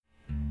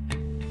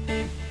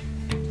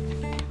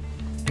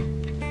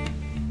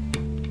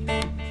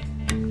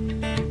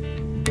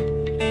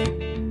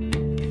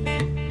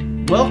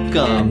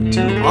Welcome to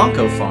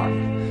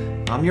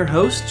OncoPharm. I'm your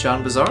host,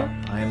 John Bazar.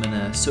 I am an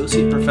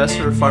associate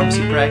professor of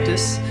pharmacy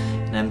practice,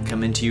 and I'm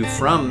coming to you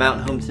from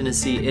Mountain Home,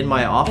 Tennessee, in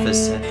my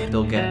office at the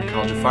Bill Gatton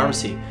College of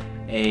Pharmacy.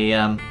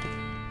 A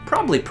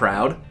probably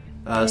proud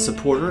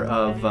supporter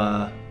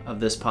of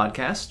this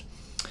podcast.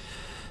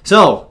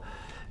 So,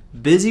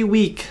 busy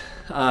week.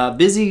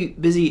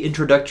 Busy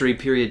introductory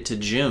period to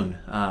June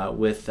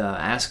with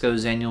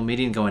ASCO's annual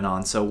meeting going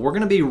on. So we're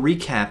going to be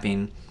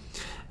recapping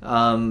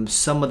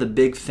some of the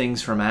big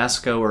things from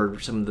ASCO, or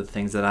some of the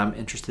things that I'm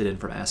interested in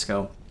from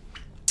ASCO.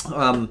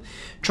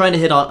 Trying to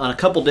hit on a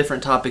couple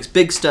different topics,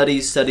 big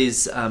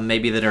studies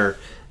maybe that are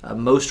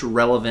most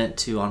relevant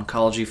to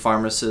oncology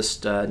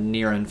pharmacists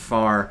near and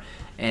far.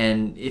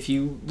 And if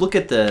you look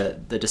at the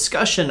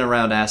discussion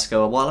around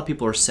ASCO, a lot of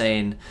people are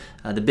saying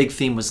the big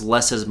theme was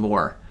less is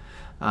more.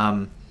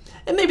 And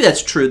maybe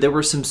that's true. There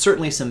were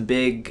certainly some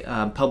big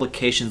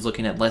publications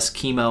looking at less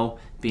chemo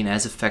being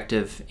as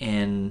effective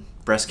in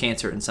breast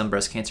cancer in some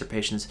breast cancer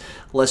patients,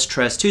 less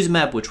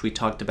trastuzumab, which we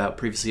talked about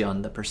previously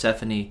on the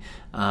Persephone,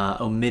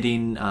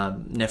 omitting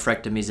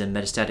nephrectomies in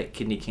metastatic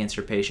kidney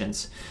cancer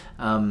patients.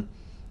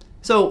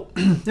 So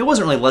it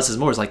wasn't really less is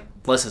more, it was like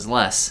less is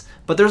less.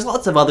 But there's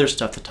lots of other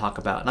stuff to talk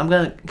about, and I'm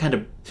going to kind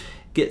of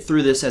get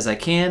through this as I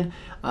can.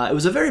 It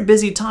was a very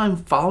busy time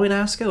following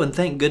ASCO, and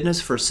thank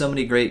goodness for so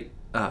many great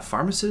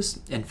pharmacists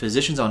and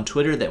physicians on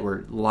Twitter that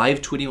were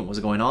live tweeting what was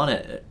going on.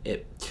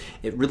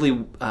 It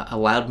really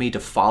allowed me to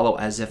follow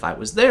as if I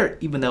was there,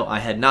 even though I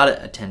had not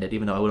attended,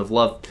 even though I would have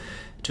loved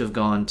to have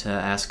gone to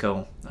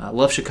ASCO.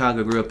 Love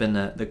Chicago, grew up in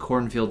the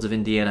cornfields of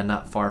Indiana,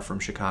 not far from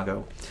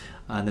Chicago,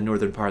 in the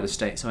northern part of the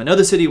state. So I know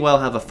the city well,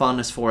 have a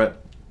fondness for it.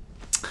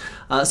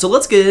 So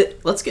let's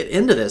get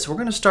into this. We're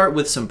going to start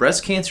with some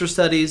breast cancer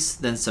studies,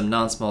 then some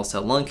non-small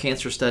cell lung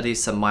cancer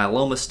studies, some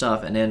myeloma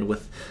stuff, and end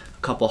with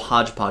a couple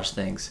hodgepodge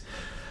things.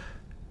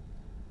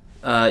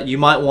 You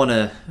might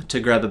want to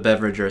grab a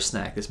beverage or a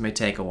snack. This may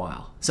take a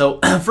while. So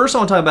first I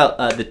want to talk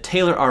about the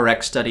Taylor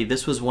RX study.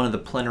 This was one of the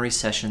plenary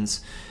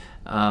sessions.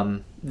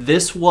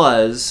 This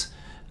was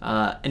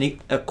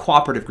a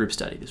cooperative group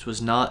study. This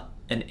was not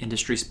an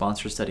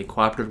industry-sponsored study.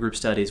 Cooperative group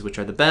studies, which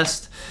are the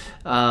best,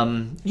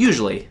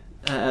 usually,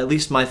 at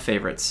least my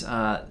favorites.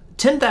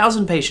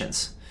 10,000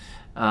 patients,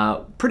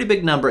 pretty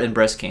big number in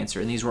breast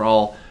cancer, and these were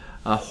all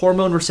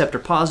hormone receptor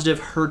positive,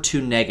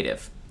 HER2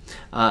 negative.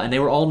 And they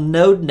were all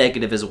node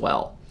negative as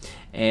well.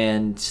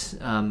 And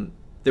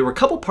there were a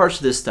couple parts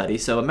to this study.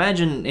 So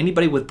imagine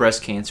anybody with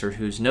breast cancer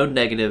who's node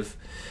negative,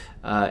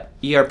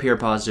 ERPR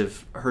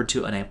positive,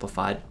 HER2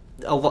 unamplified,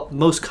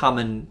 most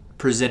common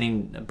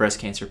presenting breast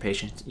cancer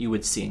patients you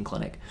would see in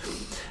clinic.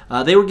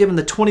 They were given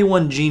the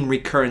 21 gene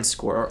recurrence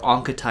score, or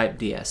Oncotype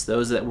DS.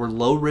 Those that were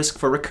low risk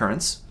for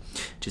recurrence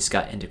just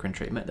got endocrine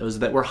treatment. Those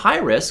that were high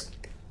risk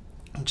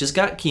just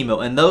got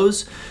chemo, and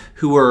those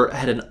who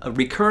had a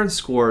recurrence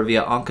score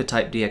via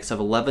Oncotype DX of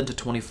 11 to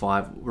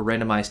 25 were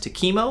randomized to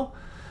chemo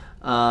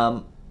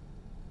and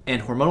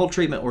hormonal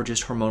treatment, or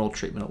just hormonal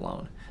treatment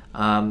alone.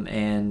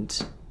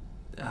 The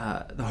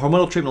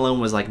hormonal treatment alone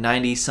was like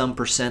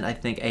 90-some% I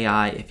think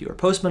AI if you were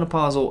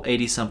postmenopausal,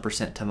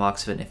 80-some%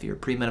 tamoxifen if you were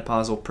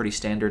premenopausal, pretty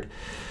standard.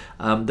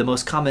 The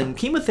most common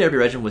chemotherapy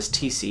regimen was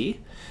TC,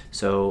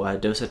 so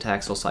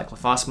docetaxel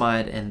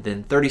cyclophosphamide, and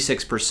then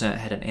 36%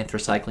 had an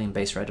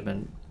anthracycline-based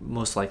regimen,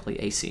 most likely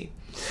AC.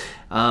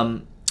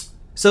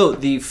 So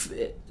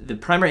the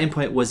primary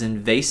endpoint was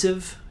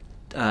invasive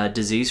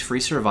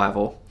disease-free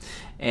survival,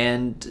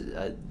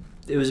 and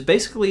it was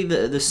basically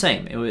the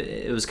same.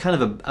 It was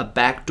kind of a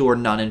backdoor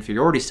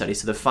non-inferiority study.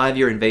 So the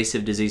 5-year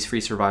invasive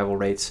disease-free survival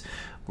rates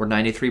were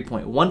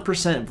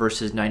 93.1%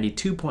 versus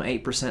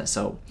 92.8%.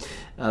 So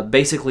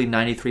basically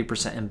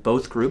 93% in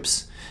both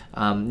groups,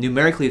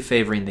 numerically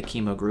favoring the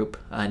chemo group.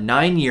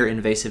 9-year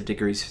invasive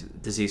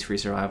disease-free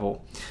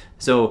survival.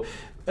 So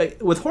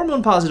with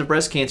hormone-positive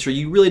breast cancer,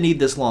 you really need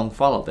this long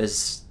follow-up.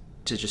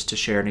 To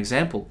share an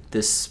example,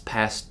 this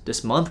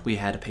month we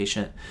had a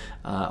patient,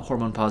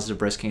 hormone-positive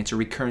breast cancer,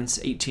 recurrence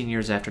 18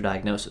 years after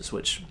diagnosis,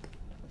 which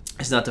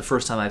is not the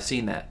first time I've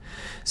seen that.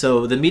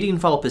 So the median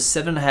follow-up is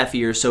 7.5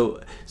 years, so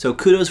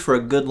kudos for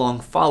a good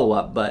long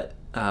follow-up, but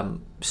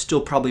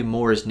still probably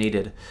more is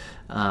needed.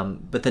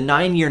 But the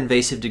 9-year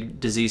invasive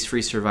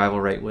disease-free survival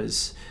rate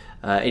was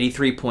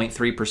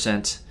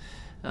 83.3%,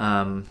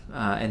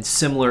 and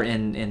similar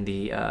in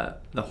the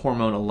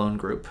hormone alone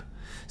group.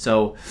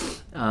 So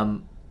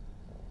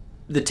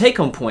the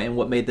take-home point and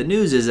what made the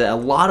news is that a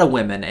lot of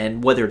women,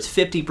 and whether it's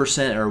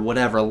 50% or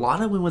whatever, a lot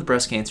of women with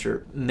breast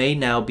cancer may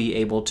now be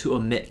able to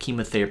omit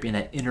chemotherapy in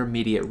that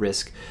intermediate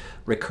risk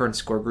recurrence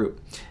score group.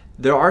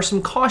 There are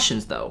some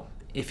cautions, though.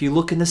 If you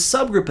look in the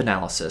subgroup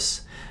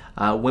analysis,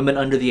 women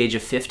under the age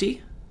of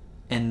 50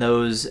 and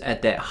those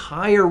at that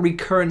higher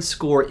recurrence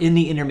score in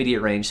the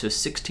intermediate range, so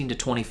 16 to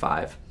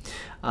 25,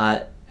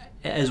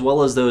 as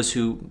well as those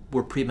who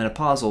were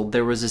premenopausal,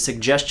 there was a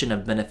suggestion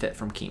of benefit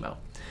from chemo.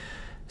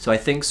 So I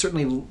think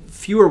certainly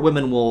fewer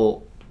women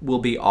will will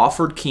be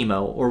offered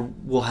chemo or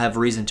will have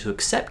reason to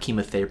accept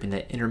chemotherapy in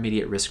that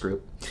intermediate risk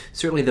group.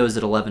 Certainly those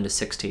at 11 to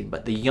 16,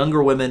 but the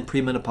younger women,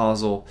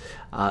 premenopausal,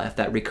 if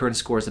that recurrence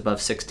score is above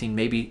 16,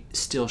 maybe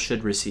still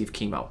should receive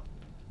chemo.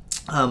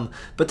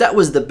 But that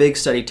was the big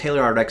study,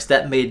 TAILOR-RX,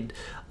 that made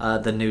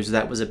the news.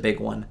 That was a big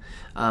one.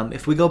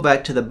 If we go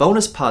back to the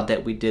bonus pod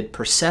that we did,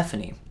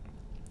 Persephone,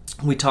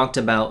 we talked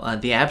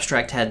about the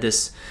abstract had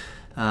this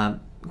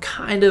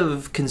kind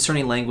of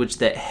concerning language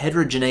that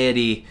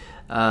heterogeneity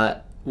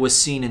was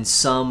seen in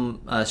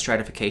some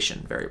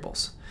stratification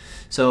variables.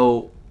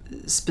 So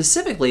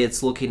specifically,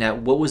 it's looking at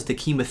what was the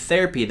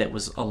chemotherapy that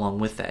was along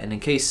with that. And in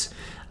case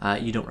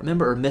you don't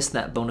remember or missed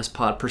that bonus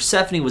pod,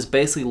 Persephone was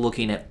basically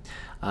looking at,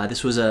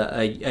 this was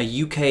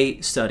a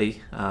UK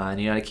study in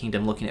the United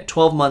Kingdom looking at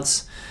 12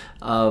 months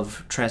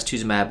of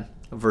trastuzumab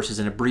versus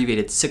an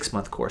abbreviated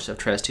 6-month course of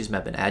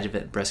trastuzumab in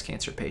adjuvant breast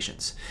cancer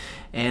patients.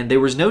 And there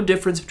was no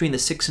difference between the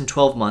 6 and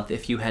 12 month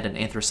if you had an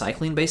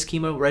anthracycline-based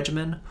chemo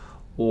regimen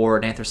or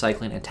an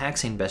anthracycline and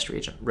taxane-based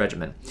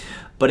regimen.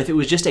 But if it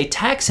was just a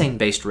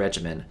taxane-based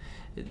regimen,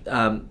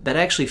 that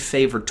actually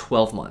favored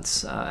 12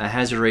 months, a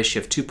hazard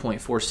ratio of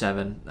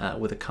 2.47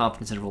 with a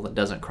confidence interval that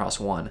doesn't cross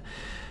 1.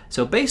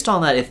 So based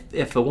on that,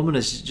 if a woman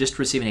is just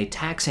receiving a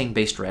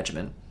taxane-based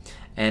regimen,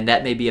 and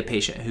that may be a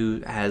patient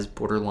who has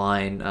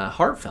borderline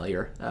heart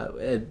failure,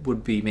 it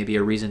would be maybe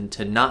a reason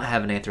to not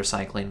have an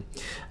anthracycline.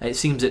 It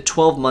seems that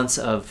 12 months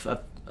of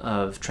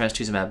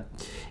trastuzumab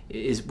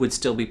would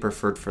still be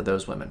preferred for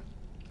those women.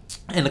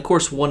 And of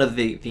course, one of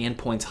the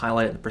endpoints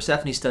highlighted in the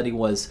Persephone study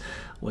was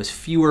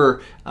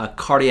fewer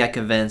cardiac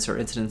events or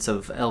incidents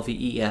of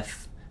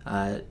LVEF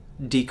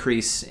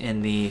decrease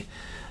in the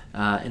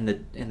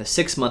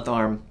 6-month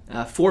arm.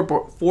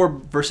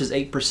 4 versus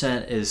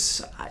 8%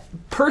 is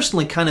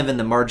personally kind of in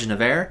the margin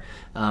of error.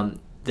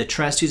 The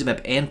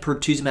trastuzumab and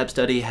pertuzumab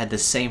study had the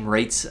same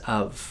rates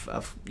of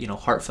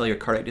heart failure,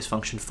 cardiac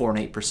dysfunction, 4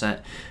 and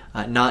 8%,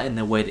 not in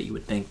the way that you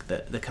would think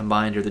that the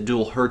combined or the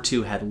dual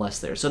HER2 had less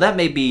there. So that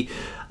may be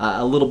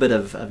a little bit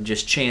of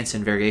just chance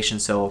and variation.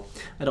 So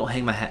I don't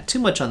hang my hat too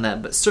much on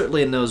that, but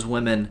certainly in those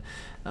women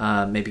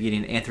maybe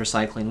getting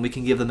anthracycline, we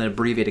can give them an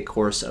abbreviated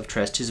course of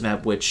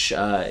trastuzumab, which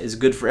is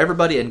good for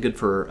everybody and good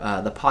for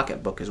the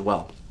pocketbook as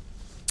well.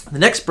 The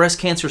next breast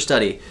cancer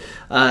study,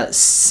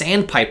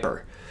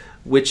 Sandpiper,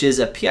 which is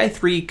a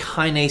PI3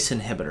 kinase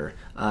inhibitor,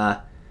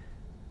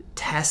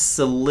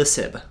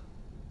 Tacelicib,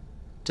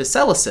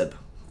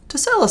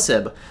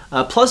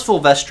 plus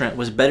fulvestrant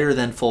was better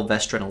than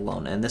fulvestrant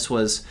alone. And this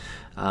was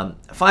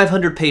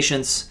 500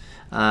 patients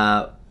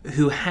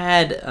who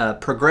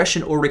had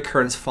progression or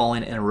recurrence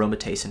following an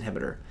aromatase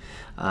inhibitor.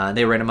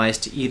 They were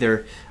randomized to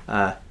either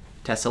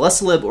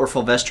Tacelicib or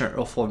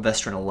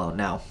fulvestrant alone.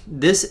 Now,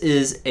 this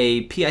is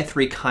a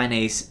PI3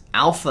 kinase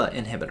alpha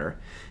inhibitor,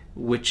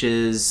 which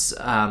is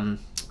the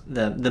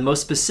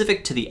most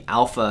specific to the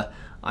alpha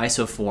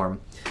isoform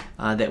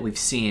that we've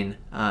seen.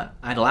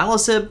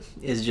 Idelalisib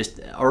is just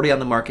already on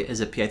the market as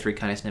a PI3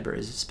 kinase inhibitor,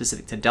 is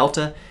specific to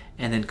delta,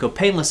 and then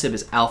copanlisib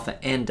is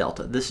alpha and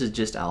delta. This is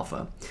just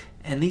alpha.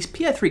 And these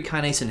PI3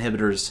 kinase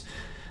inhibitors,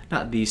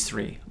 not these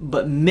three,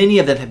 but many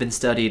of them have been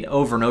studied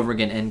over and over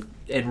again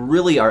and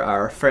really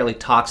are fairly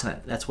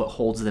toxic. That's what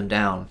holds them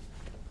down.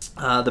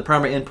 The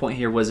primary endpoint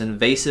here was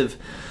invasive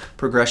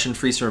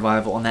progression-free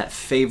survival, and that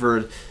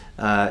favored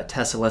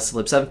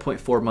Tacelicib,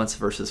 7.4 months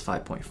versus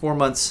 5.4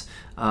 months,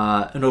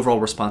 an overall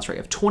response rate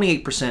of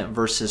 28%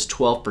 versus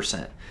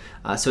 12%.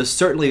 So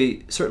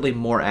certainly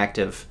more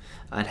active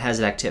and has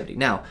an activity.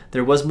 Now,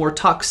 there was more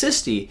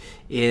toxicity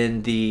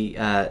in the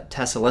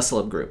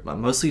Tacelicib group,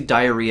 mostly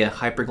diarrhea,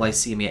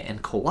 hyperglycemia,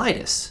 and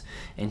colitis.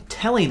 And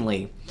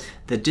tellingly,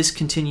 the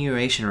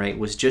discontinuation rate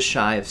was just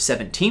shy of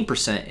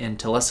 17% in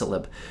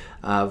Tacelicib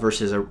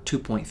versus a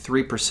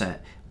 2.3%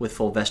 with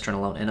fulvestrant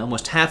alone. And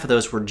almost half of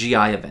those were GI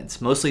events,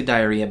 mostly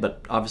diarrhea,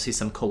 but obviously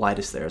some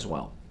colitis there as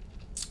well.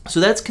 So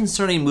that's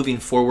concerning moving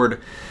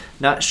forward.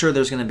 Not sure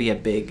there's going to be a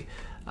big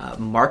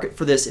market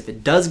for this if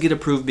it does get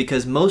approved,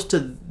 because most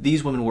of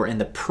these women were in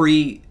the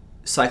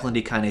pre-cyclin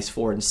D kinase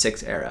 4 and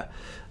 6 era.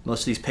 Most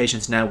of these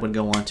patients now would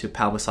go on to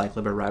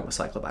palbociclib or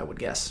ribociclib, I would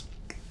guess.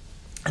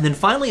 And then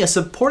finally, a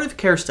supportive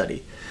care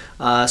study,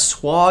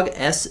 SWOG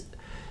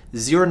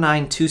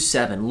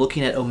S0927,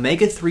 looking at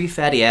omega-3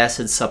 fatty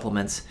acid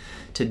supplements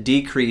to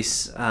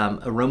decrease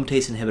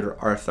aromatase inhibitor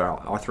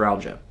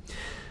arthralgia.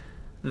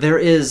 There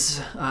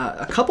is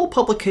a couple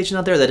publications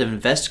out there that have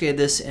investigated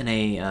this in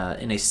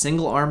a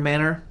single arm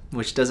manner,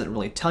 which doesn't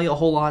really tell you a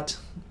whole lot.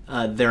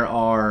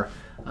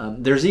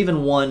 There's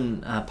even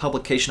one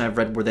publication I've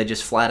read where they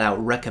just flat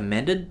out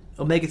recommended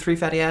omega-3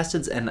 fatty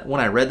acids, and when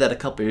I read that a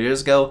couple of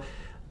years ago,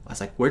 I was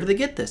like, where did they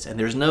get this? And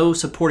there's no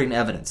supporting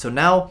evidence. So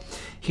now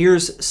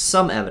here's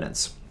some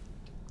evidence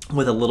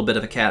with a little bit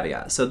of a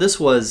caveat. So this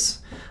was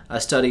a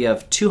study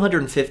of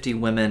 250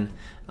 women,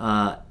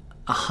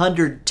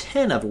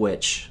 110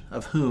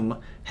 of whom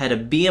had a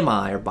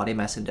BMI or body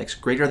mass index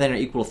greater than or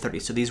equal to 30.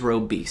 So these were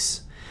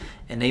obese.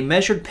 And they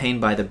measured pain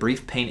by the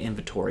brief pain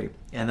inventory.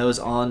 And those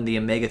on the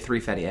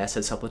omega-3 fatty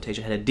acid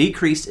supplementation had a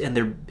decrease in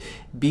their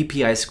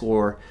BPI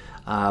score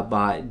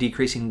by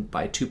decreasing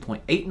by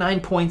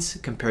 2.89 points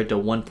compared to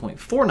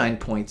 1.49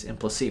 points in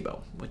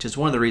placebo, which is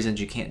one of the reasons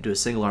you can't do a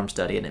single-arm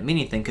study and it mean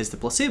anything, because the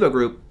placebo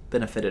group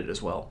benefited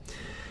as well.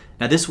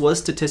 Now, this was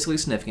statistically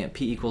significant,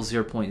 p equals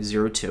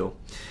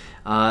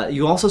 0.02.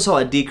 You also saw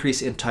a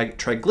decrease in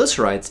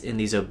triglycerides in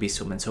these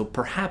obese women, so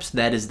perhaps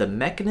that is the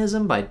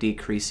mechanism. By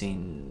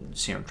decreasing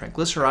serum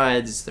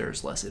triglycerides,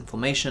 there's less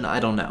inflammation. I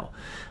don't know.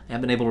 I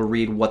haven't been able to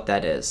read what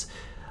that is.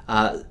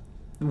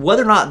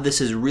 Whether or not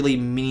this is really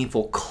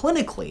meaningful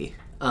clinically,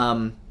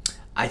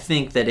 I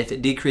think that if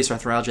it decreased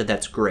arthralgia,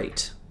 that's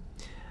great.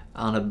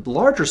 On a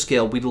larger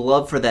scale, we'd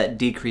love for that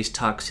decreased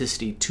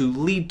toxicity to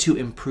lead to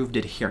improved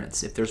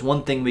adherence. If there's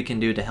one thing we can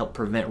do to help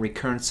prevent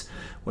recurrence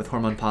with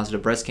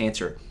hormone-positive breast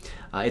cancer,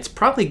 it's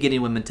probably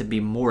getting women to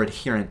be more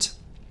adherent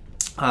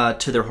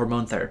to their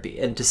hormone therapy.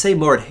 And to say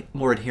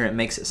more adherent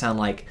makes it sound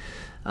like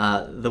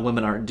the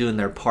women aren't doing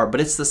their part, but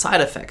it's the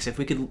side effects. If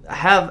we could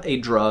have a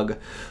drug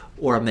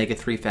or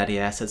omega-3 fatty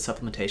acid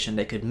supplementation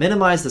that could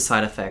minimize the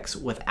side effects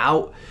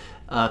without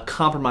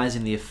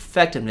compromising the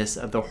effectiveness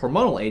of the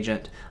hormonal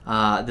agent,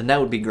 then that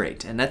would be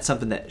great. And that's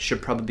something that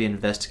should probably be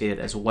investigated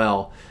as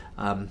well.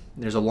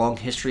 There's a long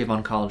history of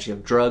oncology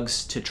of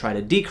drugs to try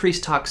to decrease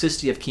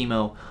toxicity of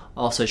chemo,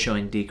 also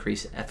showing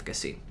decreased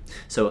efficacy.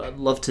 So I'd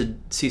love to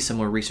see some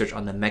more research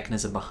on the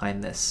mechanism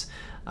behind this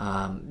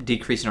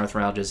decrease in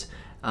arthralgias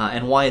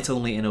and why it's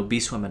only in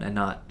obese women and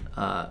not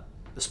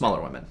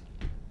smaller women.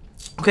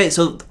 Okay,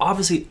 so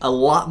obviously a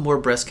lot more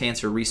breast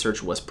cancer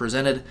research was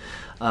presented,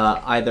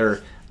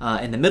 either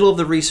in the middle of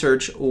the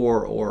research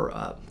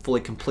or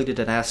fully completed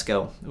at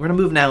ASCO. We're going to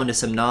move now into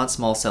some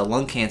non-small cell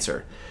lung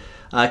cancer.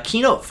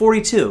 Keynote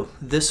 42,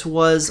 this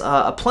was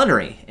a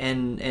plenary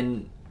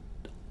and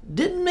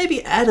didn't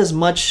maybe add as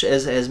much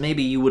as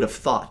maybe you would have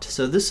thought.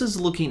 So this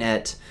is looking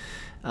at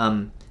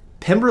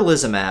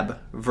pembrolizumab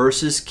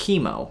versus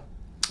chemo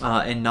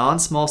in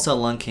non-small cell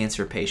lung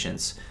cancer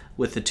patients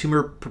with the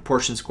tumor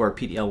proportion score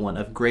PD-L1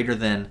 of greater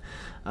than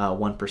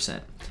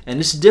 1%. And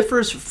this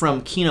differs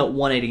from Keynote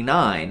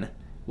 189,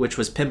 which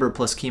was Pembro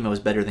plus chemo is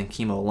better than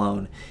chemo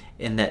alone,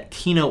 in that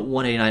Keynote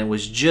 189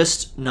 was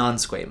just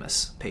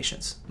non-squamous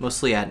patients,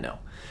 mostly adeno.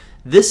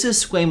 This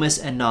is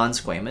squamous and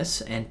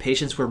non-squamous, and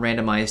patients were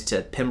randomized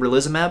to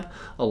pembrolizumab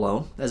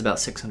alone. That's about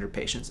 600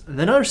 patients. And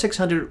then another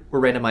 600 were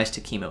randomized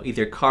to chemo,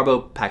 either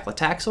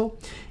carbopaclitaxel,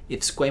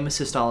 if squamous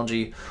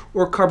histology,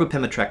 or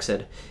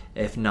carbopemetrexed,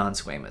 if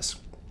non-squamous.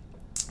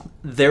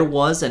 There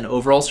was an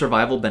overall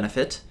survival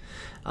benefit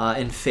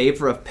in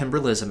favor of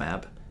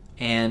pembrolizumab,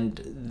 and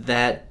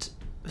that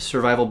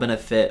survival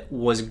benefit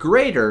was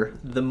greater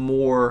the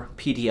more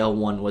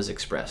PD-L1 was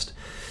expressed.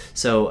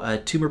 So a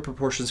tumor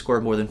proportion score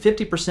of more than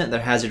 50%,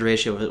 their hazard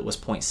ratio was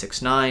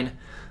 0.69,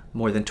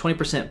 more than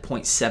 20%,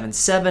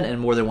 0.77, and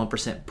more than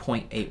 1%,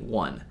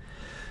 0.81.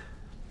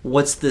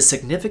 What's the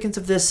significance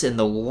of this in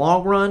the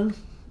long run?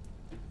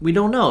 We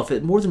don't know. If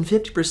at more than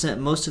 50%,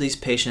 most of these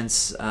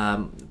patients,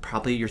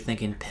 probably you're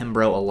thinking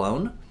Pembro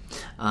alone.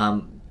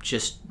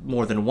 Just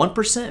more than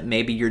 1%,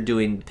 maybe you're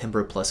doing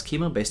Pembro plus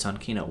chemo based on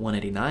Keynote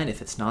 189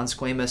 if it's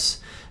non-squamous.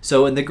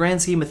 So in the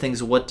grand scheme of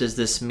things, what does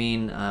this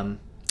mean?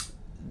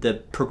 The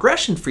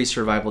progression-free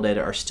survival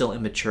data are still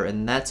immature,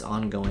 and that's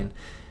ongoing.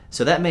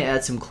 So that may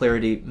add some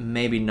clarity,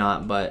 maybe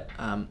not. But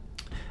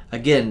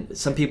again,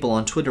 some people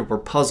on Twitter were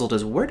puzzled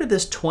as where did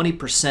this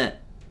 20%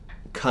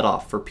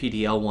 cutoff for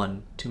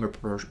PD-L1 tumor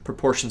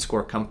proportion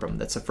score come from?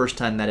 That's the first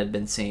time that had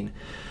been seen.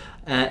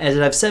 As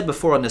I've said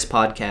before on this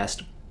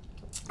podcast,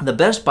 the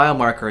best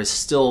biomarker is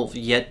still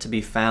yet to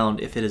be found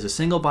if it is a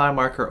single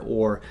biomarker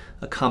or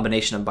a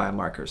combination of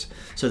biomarkers.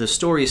 So the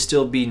story is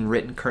still being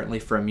written currently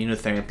for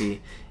immunotherapy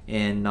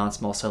in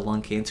non-small cell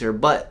lung cancer,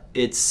 but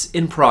it's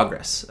in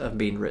progress of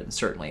being written,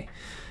 certainly.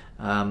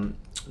 The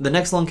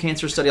next lung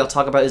cancer study I'll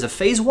talk about is a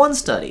phase 1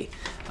 study.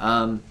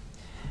 And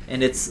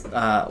it's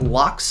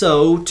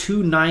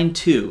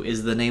LOXO-292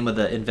 is the name of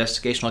the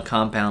investigational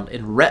compound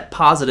in RET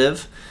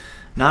positive,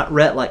 not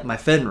Rhett like my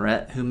friend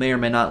Rhett, who may or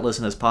may not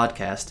listen to this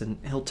podcast, and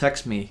he'll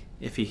text me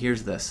if he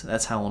hears this.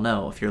 That's how we'll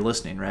know if you're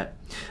listening, Rhett.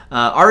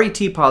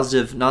 RET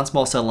positive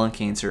non-small cell lung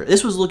cancer.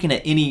 This was looking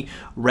at any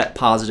RET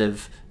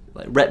positive,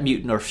 like RET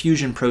mutant or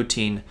fusion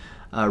protein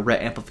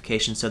RET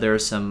amplification. So there are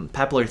some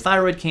papillary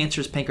thyroid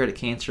cancers, pancreatic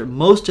cancer.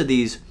 Most of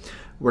these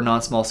were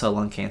non-small cell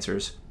lung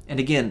cancers. And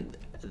again,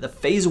 the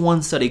phase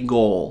 1 study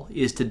goal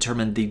is to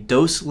determine the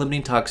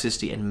dose-limiting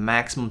toxicity and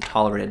maximum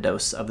tolerated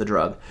dose of the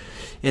drug.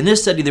 In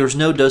this study, there was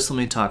no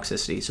dose-limiting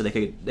toxicity, so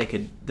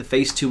the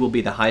phase 2 will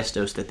be the highest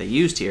dose that they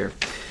used here.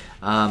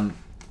 And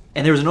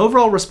there was an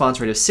overall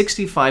response rate of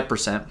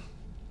 65%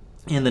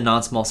 in the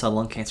non-small cell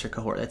lung cancer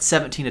cohort. That's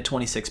 17 to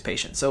 26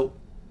 patients. So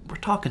we're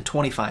talking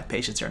 25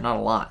 patients here, not a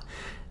lot.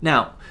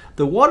 Now,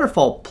 the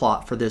waterfall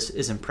plot for this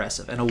is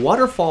impressive. And a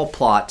waterfall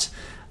plot,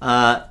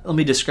 let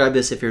me describe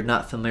this if you're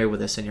not familiar with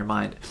this in your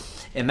mind.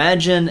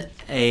 Imagine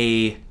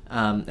a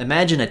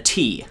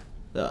T,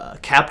 the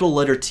capital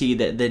letter T,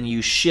 that then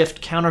you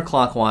shift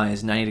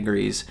counterclockwise 90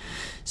 degrees.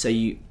 So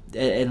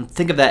and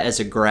think of that as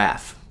a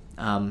graph.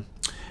 And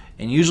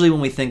And usually when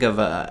we think of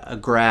a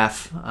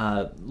graph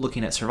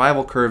looking at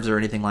survival curves or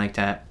anything like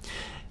that,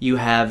 you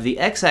have the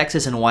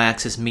x-axis and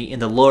y-axis meet in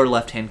the lower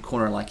left-hand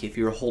corner, like if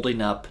you were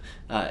holding up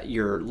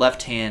your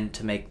left hand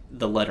to make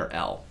the letter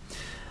L.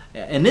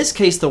 In this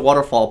case, the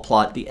waterfall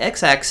plot, the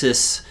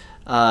x-axis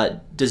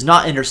does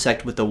not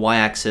intersect with the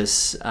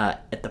y-axis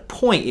at the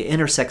point. It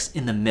intersects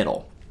in the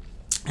middle.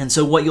 And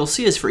so what you'll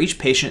see is for each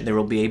patient there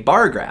will be a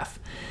bar graph,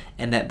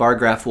 and that bar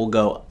graph will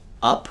go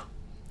up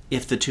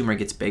if the tumor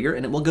gets bigger,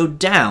 and it will go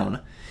down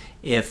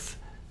if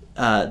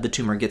the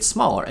tumor gets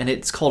smaller. And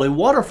it's called a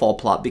waterfall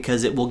plot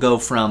because it will go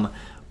from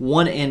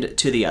one end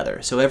to the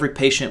other. So every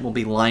patient will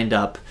be lined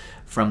up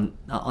from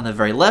on the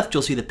very left,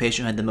 you'll see the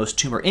patient who had the most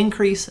tumor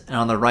increase, and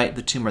on the right,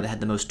 the tumor that had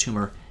the most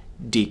tumor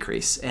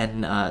decrease.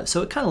 And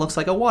so it kind of looks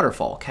like a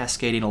waterfall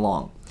cascading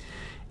along.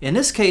 In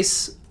this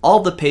case, all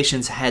the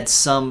patients had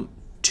some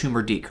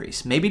tumor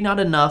decrease, maybe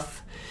not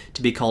enough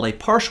to be called a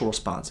partial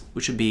response,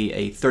 which would be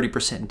a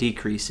 30%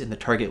 decrease in the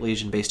target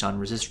lesion based on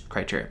RECIST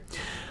criteria.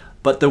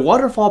 But the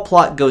waterfall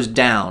plot goes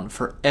down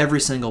for every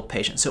single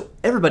patient. So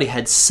everybody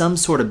had some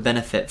sort of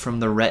benefit from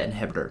the RET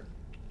inhibitor,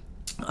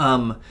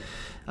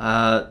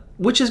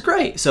 which is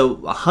great. So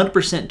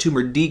 100%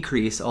 tumor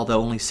decrease, although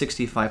only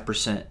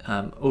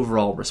 65%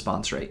 overall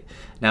response rate.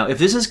 Now, if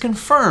this is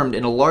confirmed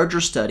in a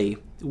larger study,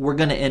 we're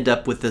going to end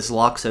up with this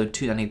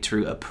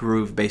LOXO-292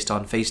 approved based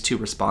on phase 2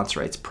 response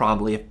rates,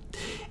 probably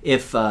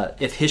if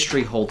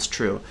history holds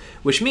true,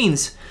 which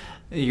means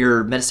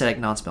your metastatic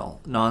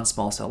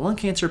non-small cell lung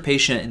cancer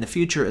patient in the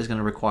future is going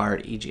to require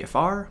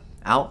EGFR,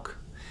 ALK,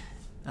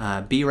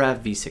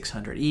 BRAF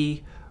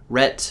V600E,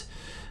 RET,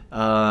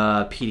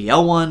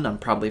 PD-L1, I'm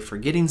probably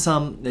forgetting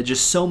some. There's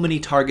just so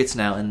many targets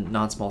now in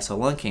non-small cell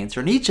lung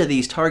cancer, and each of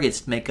these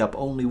targets make up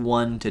only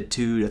 1 to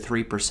 2 to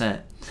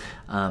 3%.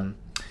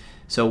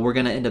 So we're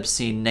going to end up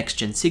seeing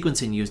next-gen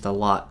sequencing used a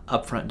lot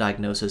upfront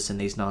diagnosis in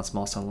these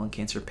non-small cell lung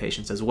cancer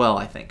patients as well,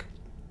 I think.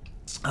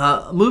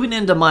 Moving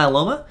into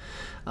myeloma,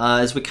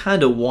 as we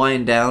kind of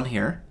wind down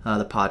here,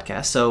 the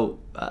podcast. So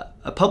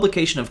a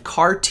publication of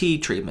CAR T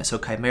treatment, so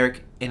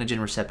chimeric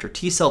antigen receptor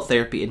T-cell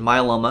therapy in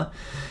myeloma.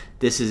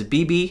 This is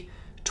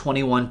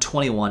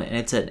BB2121, and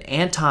it's an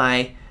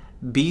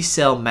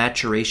anti-B-cell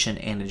maturation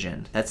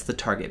antigen. That's the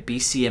target,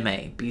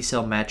 BCMA,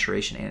 B-cell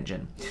maturation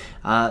antigen.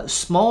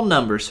 Small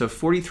numbers, so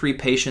 43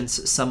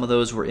 patients. Some of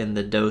those were in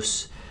the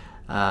dose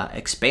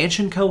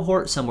expansion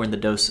cohort. Some were in the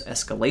dose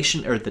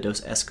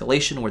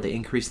escalation, where they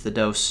increased the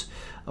dose,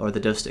 or the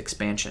dose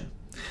expansion.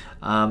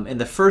 In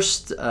the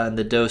first,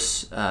 the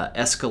dose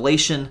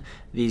escalation,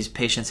 these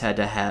patients had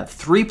to have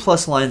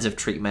 3+ lines of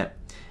treatment,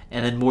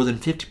 and then more than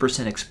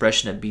 50%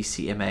 expression of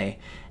BCMA.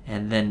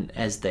 And then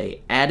as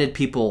they added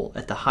people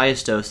at the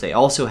highest dose, they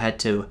also had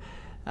to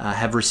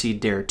have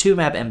received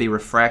daratumumab and be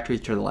refractory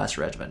to the last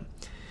regimen.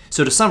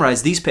 So to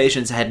summarize, these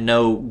patients had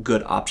no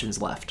good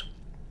options left.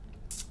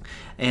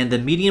 And the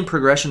median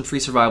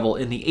progression-free survival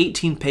in the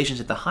 18 patients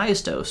at the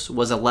highest dose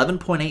was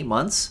 11.8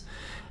 months.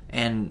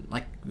 And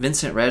like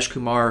Vincent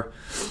Rajkumar,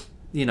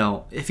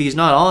 if he's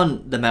not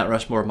on the Mount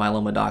Rushmore of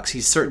myeloma docs,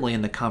 he's certainly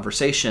in the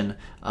conversation.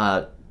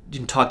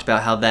 Talked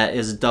about how that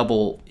is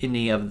double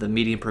any of the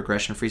median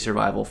progression-free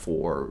survival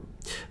for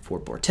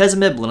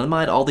bortezomib,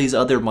 lenalidomide, all these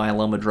other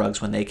myeloma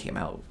drugs when they came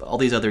out, all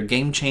these other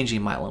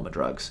game-changing myeloma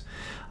drugs.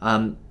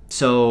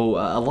 So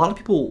a lot of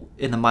people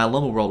in the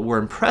myeloma world were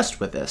impressed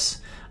with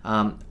this.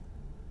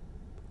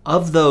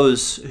 Of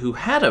those who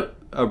had a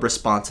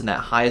response in that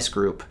highest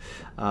group,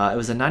 it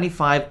was a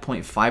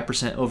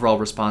 95.5% overall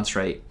response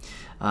rate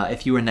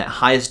if you were in that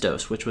highest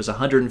dose, which was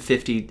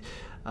 150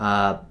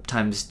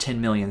 times 10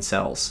 million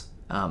cells.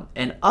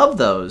 And of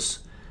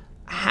those,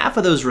 half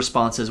of those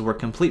responses were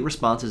complete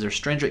responses or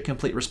stringent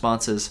complete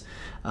responses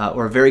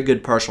or very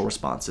good partial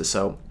responses.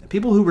 So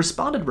people who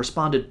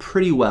responded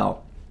pretty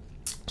well.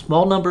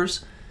 Small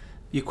numbers,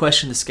 you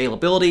question the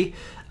scalability,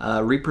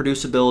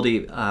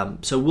 reproducibility.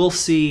 So we'll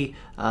see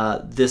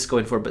this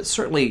going forward, but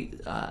certainly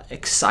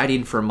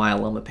exciting for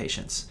myeloma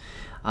patients.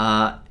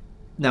 Now,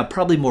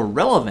 probably more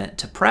relevant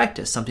to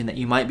practice, something that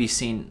you might be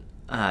seeing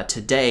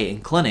today in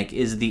clinic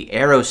is the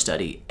ARROW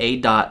study,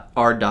 A.R.R.O.W.,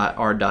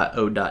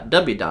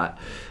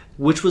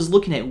 which was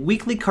looking at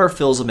weekly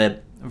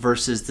carfilzomib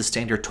versus the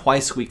standard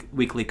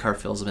twice-weekly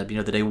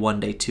carfilzomib, the day 1,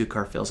 day 2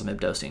 carfilzomib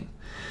dosing.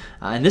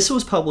 And this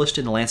was published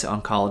in the Lancet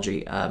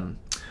Oncology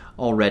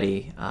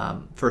already,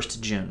 1st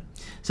of June.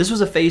 So this was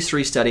a phase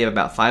 3 study of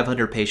about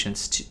 500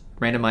 patients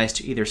randomized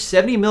to either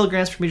 70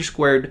 milligrams per meter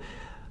squared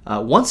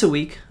once a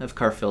week of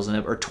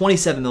carfilzomib or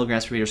 27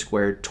 milligrams per meter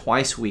squared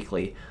twice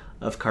weekly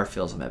of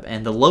carfilzomib.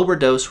 And the lower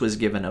dose was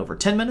given over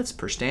 10 minutes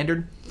per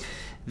standard.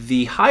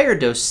 The higher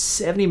dose,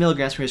 70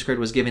 milligrams per meter squared,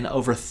 was given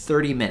over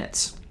 30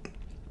 minutes.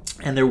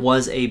 And there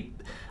was a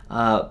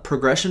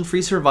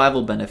progression-free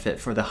survival benefit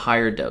for the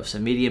higher dose. A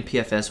median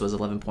PFS was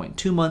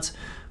 11.2 months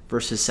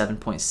versus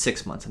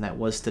 7.6 months, and that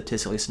was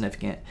statistically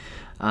significant.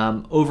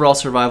 Overall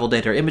survival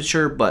data are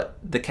immature, but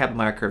the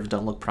Kaplan-Meier curves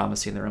don't look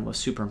promising. They're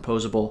almost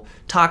superimposable.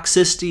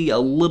 Toxicity, a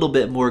little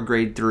bit more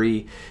grade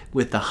 3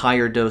 with the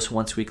higher dose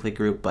once weekly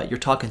group, but you're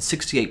talking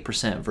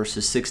 68%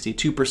 versus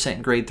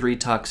 62% grade 3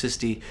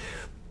 toxicity.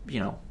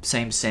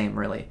 Same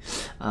really.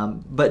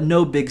 But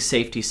no big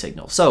safety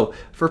signal. So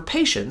for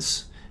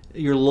patients,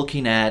 you're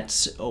looking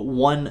at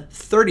one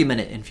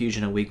 30-minute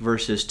infusion a week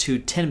versus two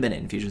 10-minute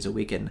infusions a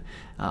week, and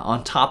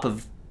on top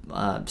of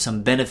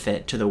some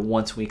benefit to the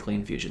once weekly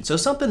infusion. So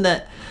something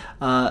that,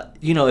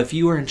 if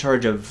you are in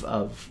charge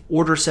of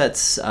order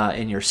sets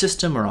in your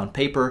system or on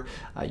paper,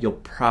 you'll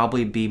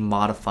probably be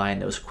modifying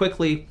those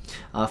quickly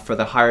for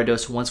the higher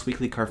dose once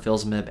weekly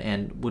carfilzomib,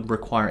 and would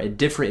require a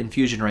different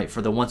infusion rate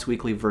for the once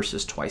weekly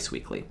versus twice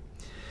weekly.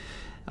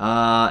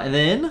 And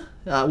then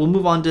we'll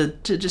move on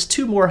to just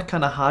two more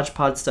kind of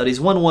hodgepodge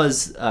studies. One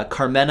was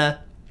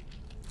Carmena.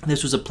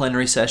 This was a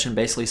plenary session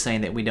basically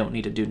saying that we don't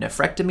need to do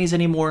nephrectomies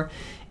anymore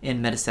in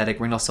metastatic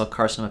renal cell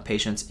carcinoma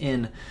patients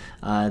in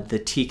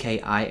the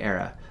TKI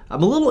era.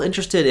 I'm a little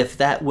interested if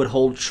that would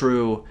hold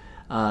true.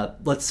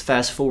 Let's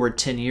fast forward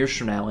 10 years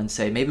from now and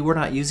say maybe we're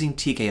not using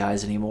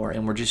TKIs anymore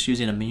and we're just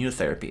using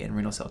immunotherapy in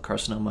renal cell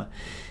carcinoma.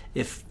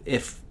 If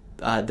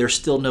there's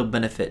still no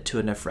benefit to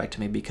a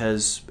nephrectomy,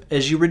 because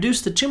as you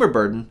reduce the tumor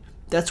burden,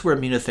 that's where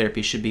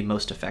immunotherapy should be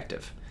most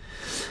effective.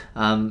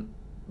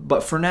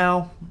 But for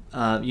now,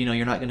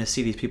 you're not going to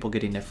see these people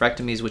getting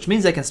nephrectomies, which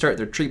means they can start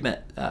their treatment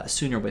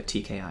sooner with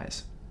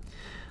TKIs.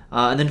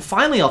 And then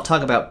finally, I'll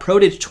talk about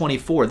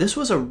PRODIGE-24. This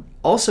was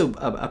also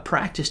a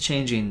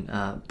practice-changing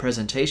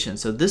presentation.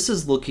 So this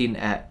is looking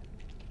at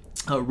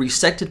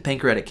resected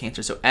pancreatic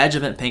cancer, so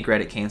adjuvant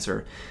pancreatic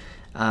cancer.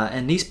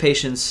 And these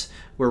patients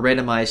were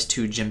randomized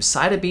to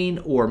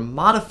gemcitabine or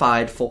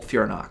modified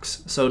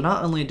FOLFIRINOX. So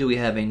not only do we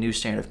have a new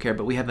standard of care,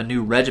 but we have a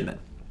new regimen.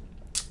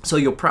 So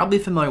you're probably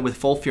familiar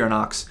with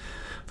FOLFIRINOX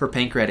for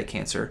pancreatic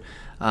cancer.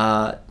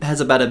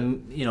 Has about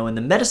in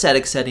the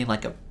metastatic setting,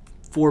 like a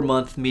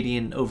 4-month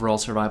median overall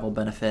survival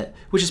benefit,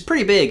 which is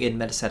pretty big in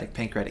metastatic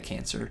pancreatic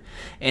cancer.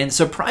 And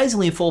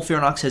surprisingly,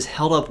 FOLFIRINOX has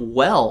held up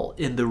well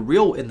in the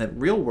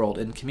real world,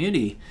 in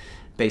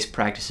community-based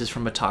practices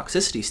from a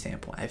toxicity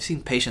standpoint. I've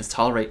seen patients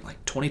tolerate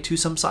like 22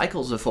 some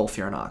cycles of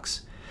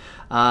FOLFIRINOX.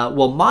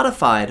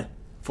 Modified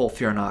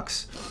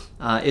FOLFIRINOX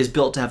is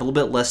built to have a little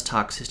bit less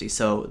toxicity.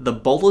 So the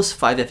bolus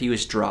 5-FU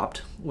is dropped,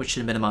 which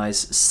should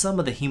minimize some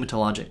of the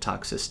hematologic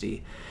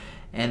toxicity.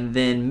 And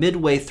then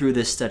midway through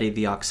this study,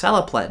 the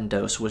oxaliplatin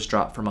dose was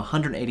dropped from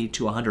 180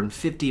 to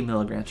 150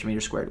 milligrams per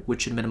meter squared,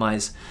 which should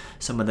minimize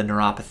some of the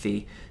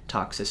neuropathy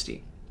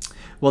toxicity.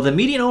 Well, the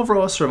median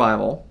overall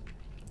survival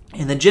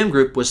in the GEM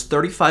group was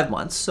 35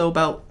 months, so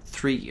about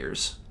 3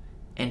 years,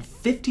 and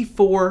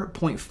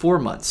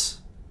 54.4 months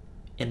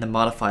in the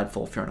modified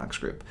FOLFIRINOX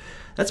group.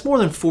 That's more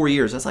than 4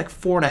 years. That's like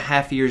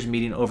 4.5 years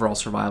median overall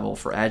survival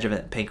for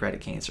adjuvant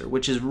pancreatic cancer,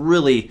 which is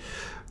really,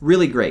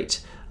 really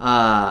great.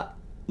 A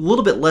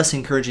little bit less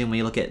encouraging when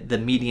you look at the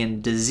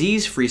median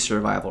disease-free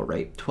survival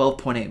rate,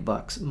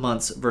 12.8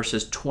 months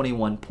versus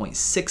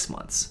 21.6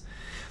 months.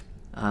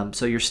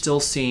 So you're still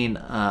seeing,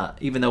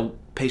 even though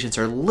patients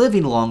are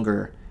living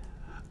longer,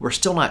 we're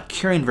still not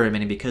curing very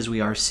many because we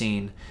are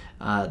seeing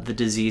the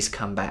disease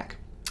come back.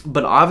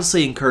 But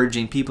obviously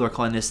encouraging, people are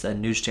calling this the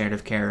new standard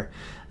of care,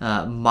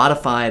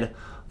 modified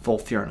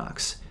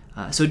FOLFIRINOX.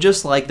 So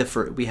just like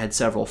we had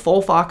several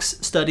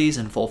FOLFOX studies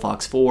in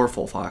FOLFOX4,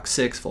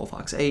 FOLFOX6,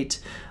 FOLFOX8.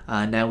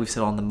 Now we've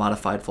settled on the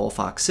modified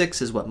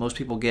FOLFOX6 is what most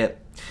people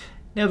get.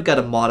 Now we've got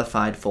a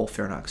modified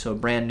FOLFIRINOX, so a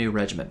brand new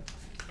regimen.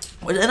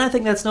 And I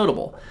think that's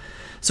notable.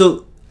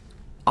 So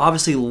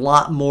obviously a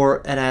lot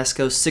more at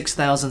ASCO,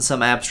 6,000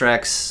 some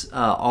abstracts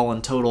all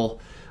in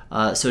total.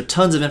 So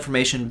tons of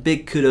information.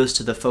 Big kudos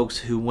to the folks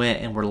who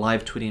went and were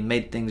live tweeting,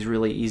 made things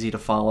really easy to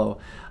follow.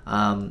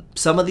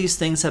 Some of these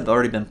things have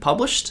already been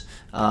published,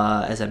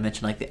 as I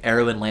mentioned, like the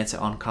Arrow and Lancet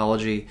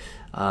Oncology.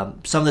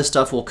 Some of this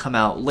stuff will come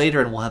out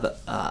later, and we'll have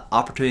an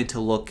opportunity to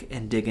look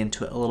and dig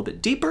into it a little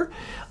bit deeper.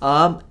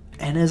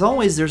 And as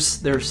always,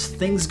 there's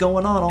things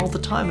going on all the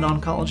time in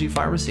oncology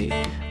pharmacy.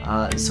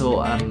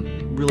 So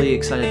I'm really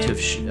excited to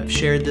have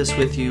shared this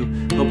with you.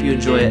 Hope you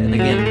enjoy it. And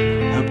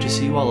again, I hope to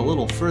see you all a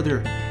little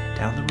further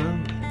down the road.